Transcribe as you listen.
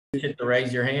hit the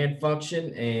raise your hand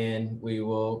function and we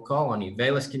will call on you.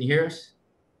 Velus, can you hear us?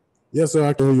 Yes, sir.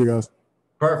 I can hear you guys.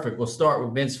 Perfect. We'll start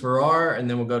with Vince Farrar and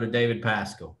then we'll go to David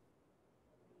Pascal.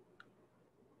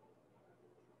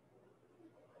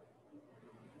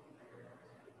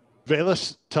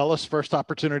 Velus, tell us, first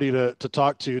opportunity to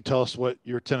talk to you. Tell us what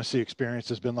your Tennessee experience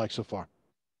has been like so far.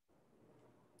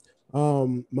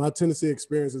 My Tennessee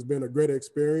experience has been a great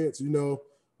experience.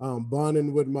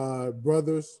 Bonding with my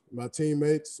brothers, my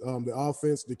teammates, the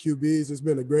offense, the QBs. It's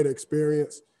been a great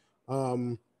experience.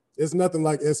 It's nothing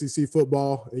like SEC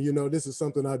football. And, this is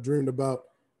something I dreamed about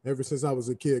ever since I was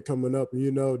a kid coming up,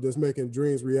 and, just making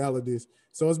dreams realities.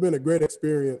 So it's been a great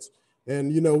experience.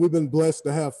 And, we've been blessed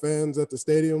to have fans at the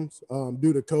stadiums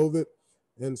due to COVID.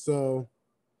 And so,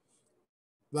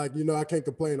 I can't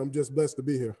complain. I'm just blessed to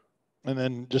be here. And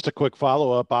then just a quick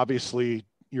follow-up. Obviously,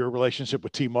 your relationship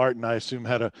with T. Martin, I assume,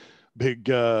 had a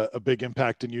big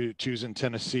impact in you choosing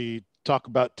Tennessee. Talk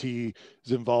about T's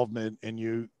involvement in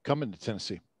you coming to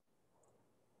Tennessee.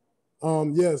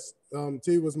 Yes,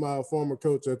 T was my former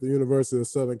coach at the University of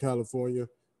Southern California.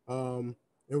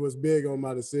 It was big on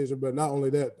my decision, but not only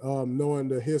that, knowing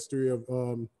the history of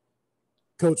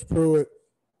Coach Pruitt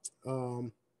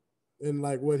and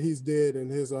what he's did in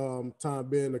his time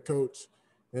being a coach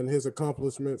and his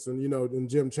accomplishments, and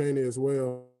Jim Chaney as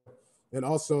well, and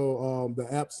also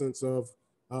the absence of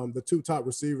the two top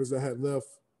receivers that had left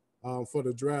for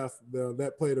the draft.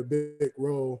 That played a big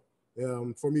role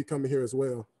for me coming here as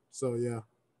well. So yeah.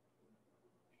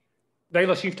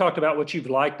 Velus, you've talked about what you've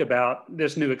liked about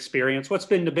this new experience. What's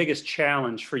been the biggest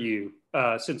challenge for you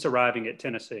since arriving at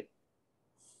Tennessee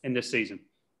in this season?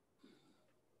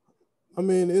 I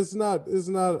mean, it's not,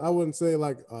 I wouldn't say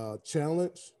like a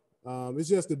challenge. It's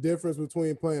just the difference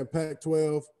between playing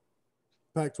Pac-12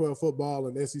 football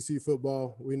and SEC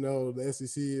football. We know the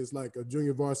SEC is like a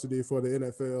junior varsity for the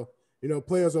NFL.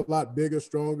 Players are a lot bigger,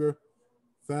 stronger,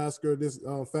 faster this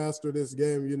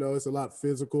game. It's a lot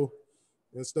physical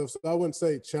and stuff. So I wouldn't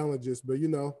say challenges, but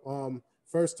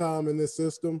first time in this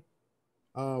system,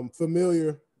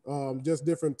 familiar, just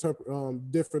different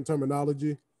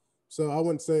terminology. So I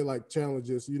wouldn't say like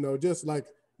challenges, just like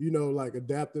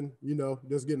adapting,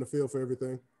 just getting a feel for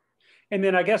everything. And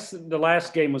then I guess the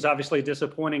last game was obviously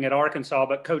disappointing at Arkansas,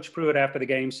 but Coach Pruitt after the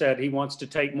game said he wants to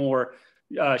take more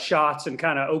shots and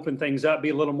kind of open things up, be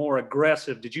a little more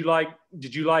aggressive. Did you like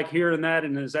hearing that?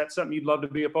 And is that something you'd love to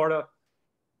be a part of?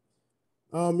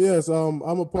 Yes, I'm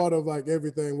a part of like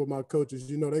everything with my coaches.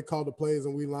 They call the plays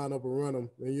and we line up and run them.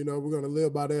 And, we're going to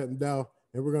live by that and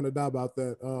we're going to die about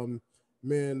that.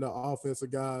 Men, the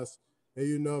offensive guys.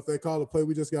 And, if they call a play,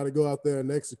 we just got to go out there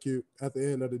and execute at the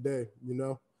end of the day,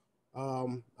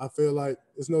 I feel like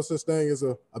there's no such thing as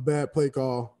a bad play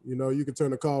call. You can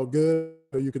turn the call good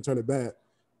or you can turn it bad.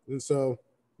 And so,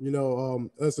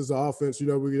 us as an offense,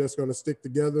 we're just going to stick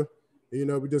together.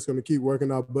 And, we're just going to keep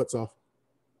working our butts off.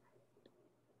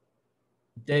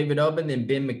 David Oben and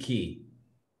Ben McKee.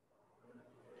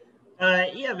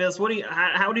 Yeah, Vince, what do you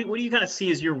kind of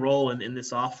see as your role in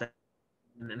this offense,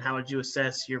 and how would you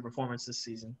assess your performance this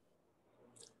season?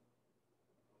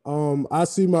 I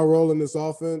see my role in this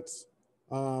offense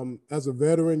as a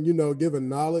veteran, giving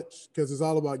knowledge, because it's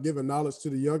all about giving knowledge to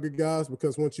the younger guys,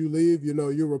 because once you leave,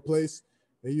 you're replaced,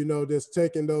 and, just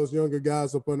taking those younger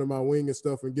guys up under my wing and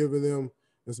stuff and giving them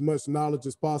as much knowledge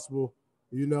as possible,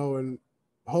 and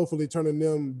hopefully turning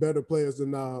them better players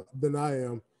than I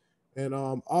am. And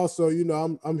also,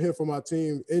 I'm here for my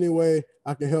team. Any way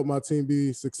I can help my team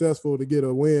be successful to get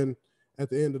a win at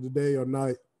the end of the day or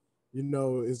night,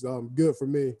 is good for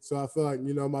me. So I feel like,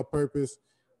 my purpose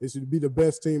is to be the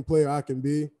best team player I can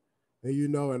be,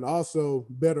 and, and also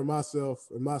better myself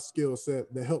and my skill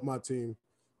set to help my team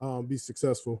be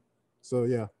successful. So,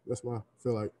 yeah, that's what I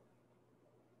feel like.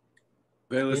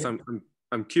 Velus,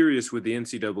 I'm curious, with the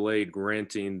NCAA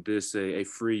granting this a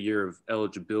free year of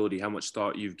eligibility, how much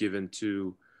thought you've given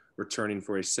to returning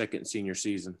for a second senior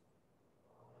season?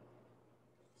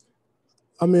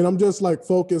 I mean, I'm just like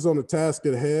focused on the task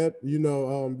at hand,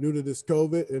 due to this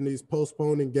COVID and these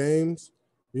postponing games.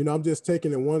 I'm just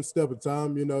taking it one step at a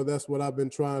time. That's what I've been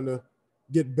trying to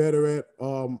get better at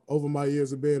over my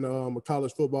years of being a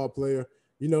college football player.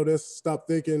 Just stop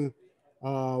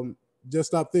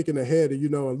thinking ahead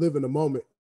and, and live in the moment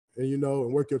and,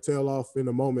 and work your tail off in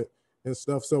the moment and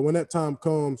stuff. So when that time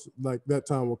comes, like that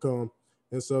time will come.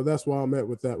 And so that's where I'm at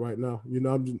with that right now.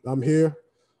 I'm here.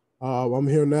 I'm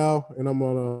here now, and I'm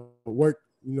going to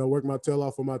work my tail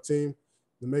off for my team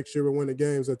to make sure we win the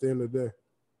games at the end of the day.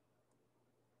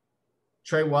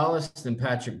 Trey Wallace and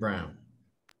Patrick Brown.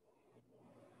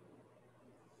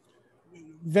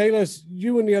 Velus,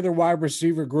 you and the other wide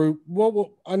receiver group,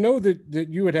 well, I know that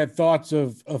you had thoughts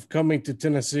of coming to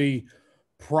Tennessee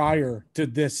prior to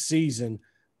this season.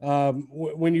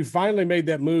 When you finally made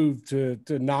that move to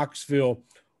Knoxville,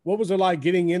 what was it like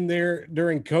getting in there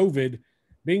during COVID,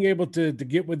 being able to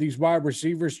get with these wide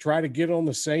receivers, try to get on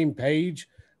the same page?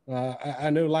 I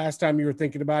know last time you were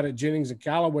thinking about it, Jennings and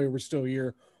Callaway were still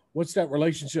here. What's that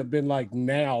relationship been like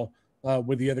now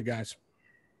with the other guys?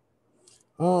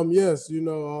 Yes,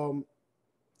 the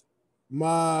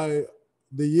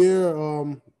year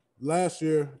last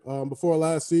year, before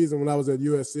last season when I was at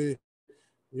USC,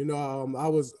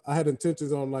 I had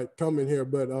intentions on like coming here,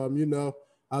 but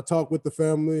I talked with the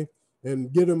family,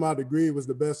 and getting my degree was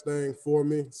the best thing for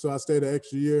me. So I stayed an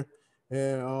extra year,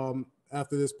 and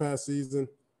after this past season,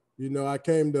 I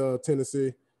came to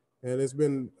Tennessee, and it's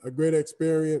been a great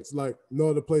experience. Like no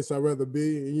other place I'd rather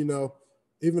be.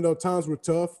 Even though times were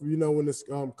tough, when this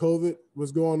COVID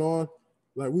was going on,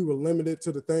 like we were limited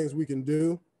to the things we can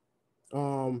do.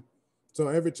 So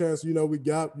every chance, we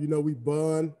got, we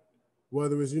bond,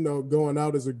 whether it's, going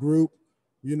out as a group,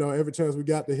 every chance we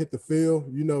got to hit the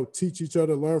field, teach each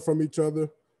other, learn from each other,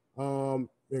 and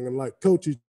like coach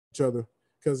each other.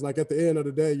 Cause like at the end of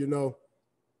the day,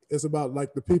 it's about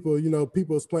like the people,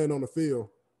 people's playing on the field.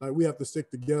 Like we have to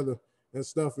stick together and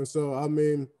stuff. And so, I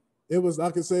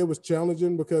can say it was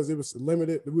challenging because it was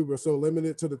limited. We were so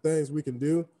limited to the things we can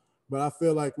do, but I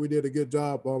feel like we did a good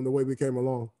job on the way we came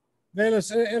along.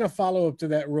 Velus, and a follow-up to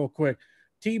that real quick.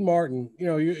 T. Martin,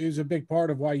 is a big part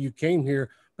of why you came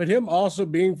here, but him also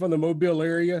being from the Mobile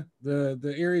area,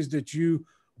 the areas that you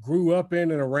grew up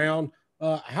in and around,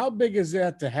 how big is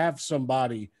that to have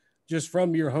somebody just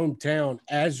from your hometown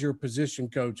as your position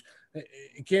coach?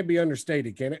 It can't be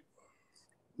understated, can it?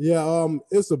 Yeah,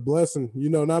 it's a blessing.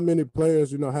 Not many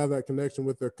players, have that connection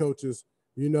with their coaches.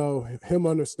 Him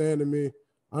understanding me,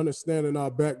 understanding our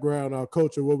background, our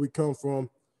culture, where we come from.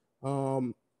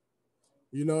 I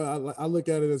look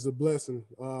at it as a blessing.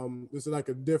 It's like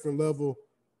a different level,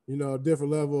 a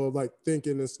different level of like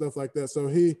thinking and stuff like that. So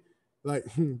he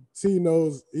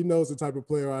knows the type of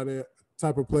player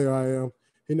I am.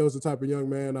 He knows the type of young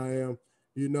man I am,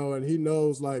 and he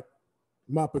knows like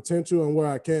my potential and where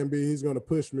I can be. He's going to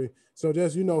push me. So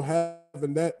just,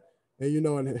 having that and,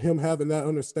 and him having that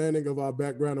understanding of our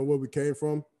background and where we came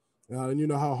from,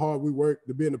 and how hard we work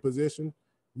to be in a position,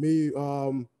 me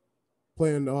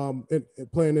playing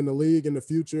in the league in the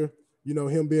future,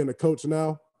 him being a coach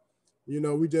now,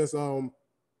 we just,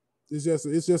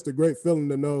 it's just a great feeling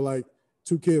to know like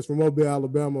two kids from Mobile,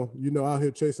 Alabama, out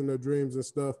here chasing their dreams and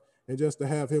stuff. And just to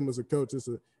have him as a coach,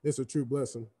 it's a true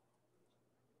blessing.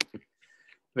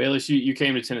 Velus, you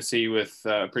came to Tennessee with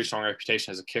a pretty strong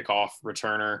reputation as a kickoff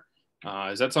returner.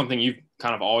 Is that something you've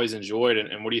kind of always enjoyed?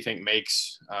 And what do you think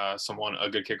makes someone a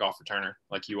good kickoff returner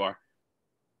like you are?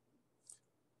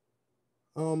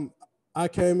 I went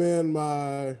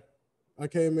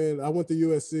to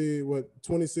USC,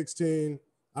 2016.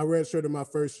 I redshirted my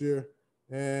first year,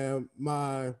 and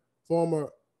my former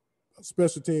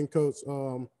special team coach,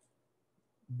 Coach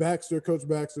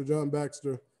Baxter, John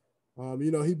Baxter,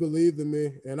 he believed in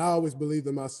me, and I always believed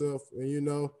in myself.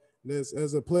 And,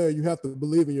 as a player, you have to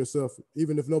believe in yourself,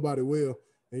 even if nobody will.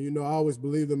 And, I always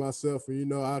believed in myself,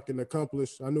 and, I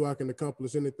knew I can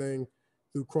accomplish anything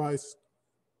through Christ.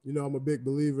 I'm a big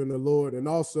believer in the Lord, and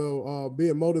also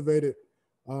being motivated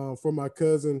from my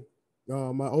cousin,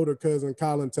 my older cousin,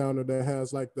 Colin Towner, that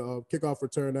has like the kickoff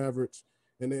return average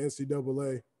in the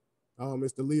NCAA.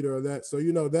 It's the leader of that. So,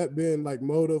 that being like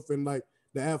motive and like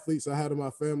the athletes I had in my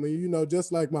family,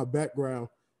 just like my background,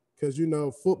 because,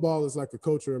 football is like a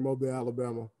culture in Mobile,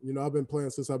 Alabama. I've been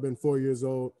playing since I've been 4 years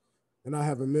old, and I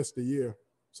haven't missed a year.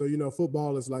 So,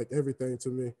 football is like everything to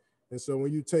me. And so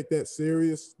when you take that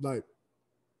serious, like,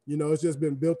 it's just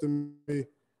been built in me.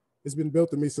 It's been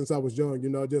built in me since I was young,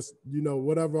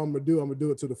 whatever I'm going to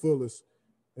do it to the fullest.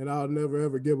 And I'll never,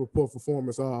 ever give a poor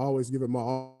performance. I'll always give it my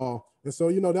all. And so,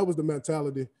 that was the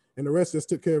mentality, and the rest just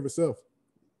took care of itself.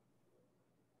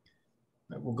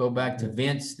 We'll go back to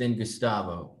Vince, then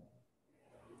Gustavo.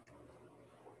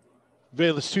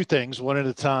 Velus, two things, one at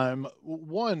a time.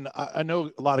 One, I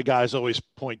know a lot of guys always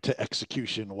point to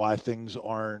execution, why things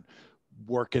aren't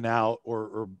working out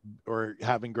or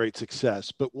having great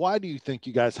success. But why do you think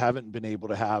you guys haven't been able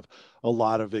to have a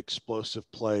lot of explosive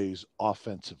plays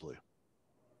offensively?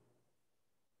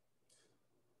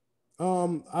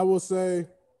 I will say,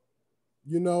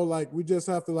 like we just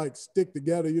have to like stick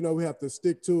together. We have to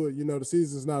stick to it. The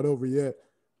season's not over yet.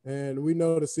 And we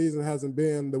know the season hasn't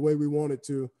been the way we want it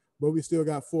to, but we still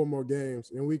got 4 more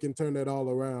games, and we can turn that all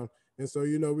around. And so,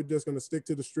 we're just going to stick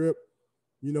to the strip,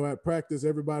 at practice,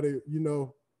 everybody,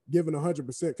 giving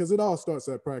 100%, because it all starts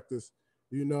at practice.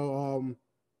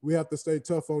 We have to stay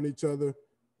tough on each other,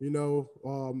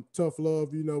 tough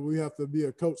love. We have to be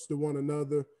a coach to one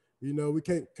another. We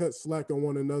can't cut slack on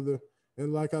one another.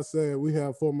 And like I said, we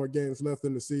have 4 more games left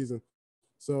in the season.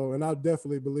 So, and I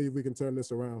definitely believe we can turn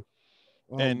this around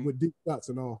with deep shots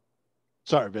and all.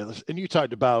 Sorry, Velus. And you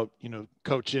talked about,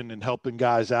 coaching and helping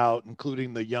guys out,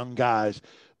 including the young guys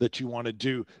that you want to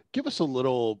do. Give us a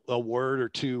word or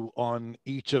two on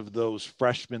each of those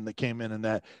freshmen that came in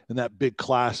that big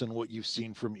class and what you've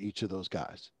seen from each of those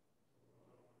guys.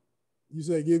 You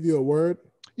say give you a word?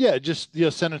 Yeah, just a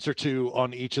sentence or two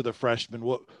on each of the freshmen.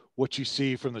 What you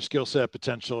see from the skill set,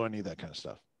 potential, any of that kind of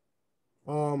stuff.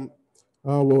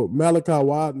 Well, Malachi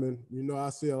Wadman, I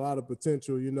see a lot of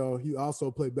potential. He also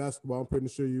played basketball. I'm pretty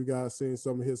sure you guys seen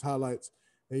some of his highlights.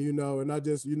 And, and I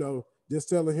just, just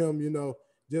telling him,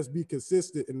 just be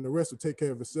consistent and the rest will take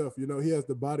care of itself. He has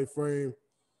the body frame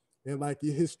and like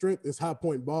his strength is high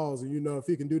point balls. And, if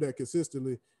he can do that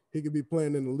consistently, he could be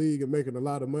playing in the league and making a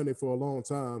lot of money for a long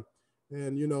time.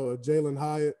 And, Jalen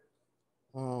Hyatt,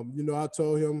 I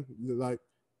told him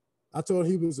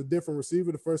he was a different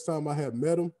receiver the first time I had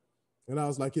met him. And I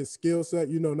was like, his skill set,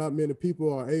 not many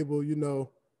people are able,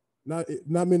 not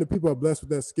many people are blessed with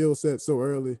that skill set so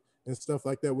early and stuff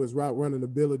like that with his route running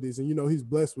abilities. And, he's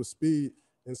blessed with speed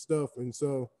and stuff. And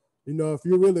so, if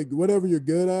you're really, whatever you're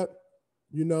good at,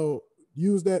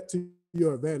 use that to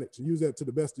your advantage and use that to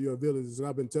the best of your abilities. And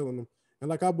I've been telling them. And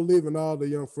like, I believe in all the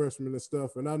young freshmen and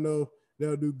stuff. And I know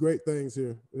they'll do great things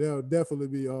here. They'll definitely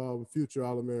be future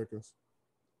All-Americans.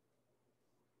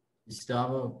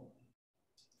 Gustavo.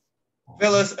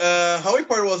 Fellas, how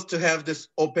important was to have this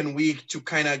open week to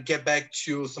kind of get back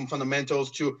to some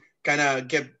fundamentals, to kind of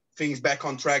get things back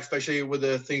on track, especially with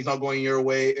the things not going your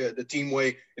way, the team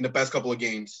way in the past couple of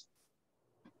games?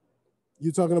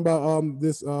 You talking about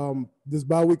this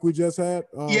bye week we just had?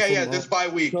 This bye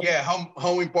week. Yeah,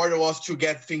 how important it was to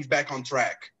get things back on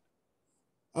track?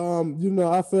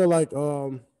 I feel like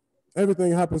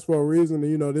everything happens for a reason.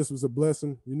 And, this was a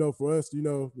blessing, for us,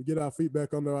 to get our feet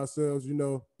back under ourselves,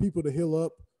 people to heal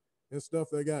up and stuff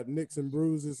that got nicks and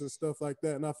bruises and stuff like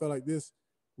that. And I felt like this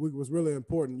week was really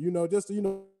important, just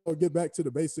to, get back to the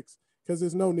basics, because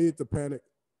there's no need to panic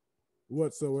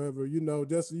whatsoever,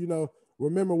 just,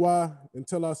 remember why and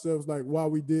tell ourselves like why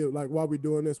we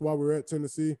doing this, why we're at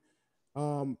Tennessee,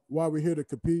 why we're here to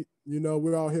compete.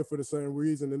 We're all here for the same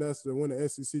reason, and that's to win the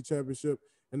SEC championship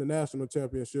and the national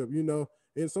championship,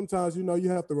 and sometimes, you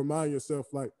have to remind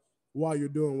yourself like why you're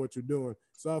doing what you're doing.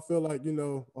 So I feel like,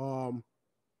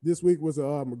 this week was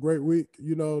a great week,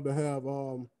 to have,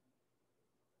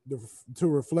 to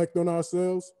reflect on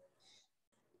ourselves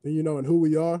and, and who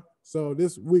we are. So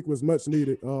this week was much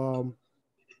needed.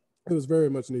 It was very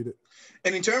much needed.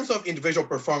 And in terms of individual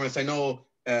performance, I know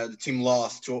the team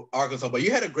lost to Arkansas, but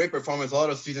you had a great performance, a lot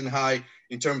of season high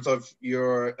in terms of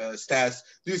your stats.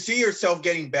 Do you see yourself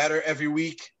getting better every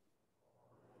week?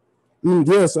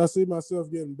 Yes, I see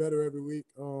myself getting better every week.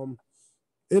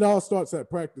 It all starts at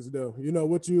practice, though.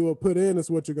 What you put in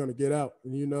is what you're going to get out.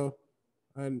 And,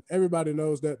 and everybody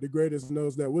knows that. The greatest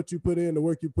knows that. What you put in, the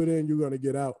work you put in, you're going to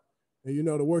get out. And,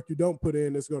 the work you don't put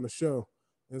in is going to show.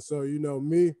 And so,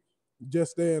 me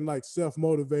just staying like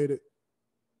self-motivated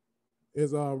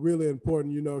is really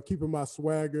important, keeping my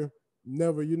swagger,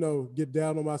 never, get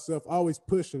down on myself, always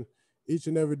pushing each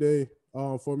and every day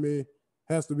for me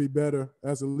has to be better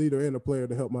as a leader and a player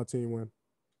to help my team win.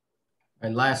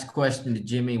 And last question to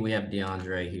Jimmy. We have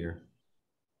DeAndre here.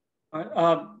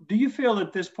 Do you feel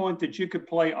at this point that you could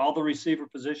play all the receiver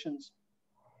positions?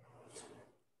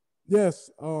 Yes.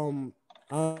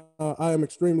 I am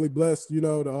extremely blessed,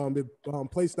 to be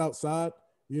placed outside.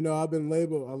 I've been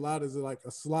labeled a lot as like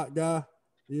a slot guy,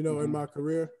 in my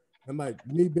career. And like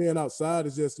me being outside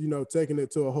is just, taking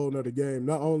it to a whole nother game.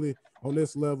 Not only on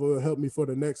this level, it helped me for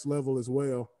the next level as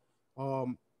well.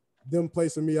 Them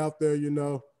placing me out there,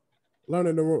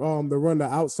 learning to run the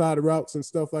outside routes and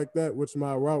stuff like that, which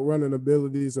my route running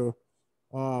abilities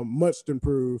are much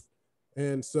improved.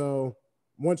 And so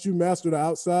once you master the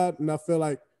outside, and I feel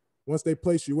like once they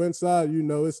place you inside,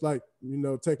 it's like,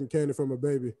 taking candy from a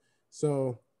baby.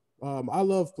 So I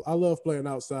love playing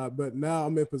outside, but now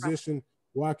I'm in position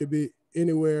where I could be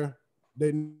anywhere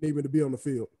they need me to be on the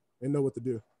field and know what to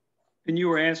do. And you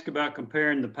were asked about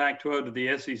comparing the Pac-12 to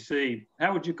the SEC.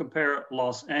 How would you compare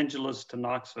Los Angeles to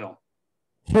Knoxville?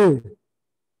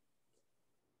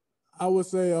 I would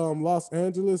say Los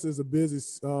Angeles is a busy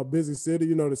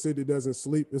city. The city doesn't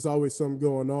sleep. There's always something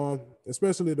going on,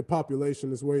 especially the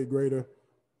population is way greater.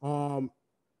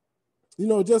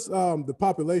 just the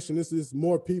population. This is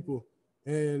more people,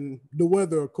 and the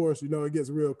weather, of course. It gets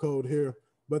real cold here.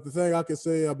 But the thing I can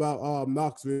say about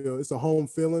Knoxville, it's a home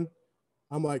feeling.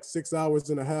 I'm like 6 hours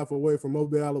and a half away from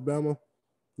Mobile, Alabama.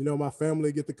 My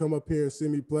family get to come up here and see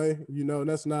me play. And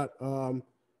that's not.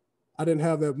 I didn't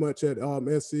have that much at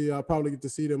SC. I probably get to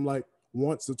see them like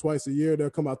once or twice a year. They'll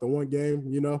come out to one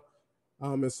game.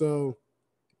 And so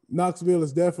Knoxville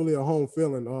is definitely a home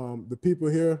feeling. The people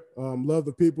here love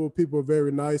the people. People are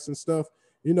very nice and stuff.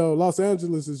 Los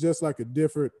Angeles is just like a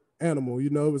different animal.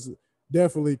 It was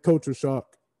definitely culture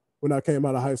shock when I came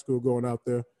out of high school going out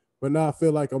there. But now I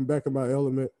feel like I'm back in my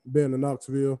element, being in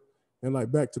Knoxville, and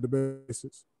like back to the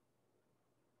basics.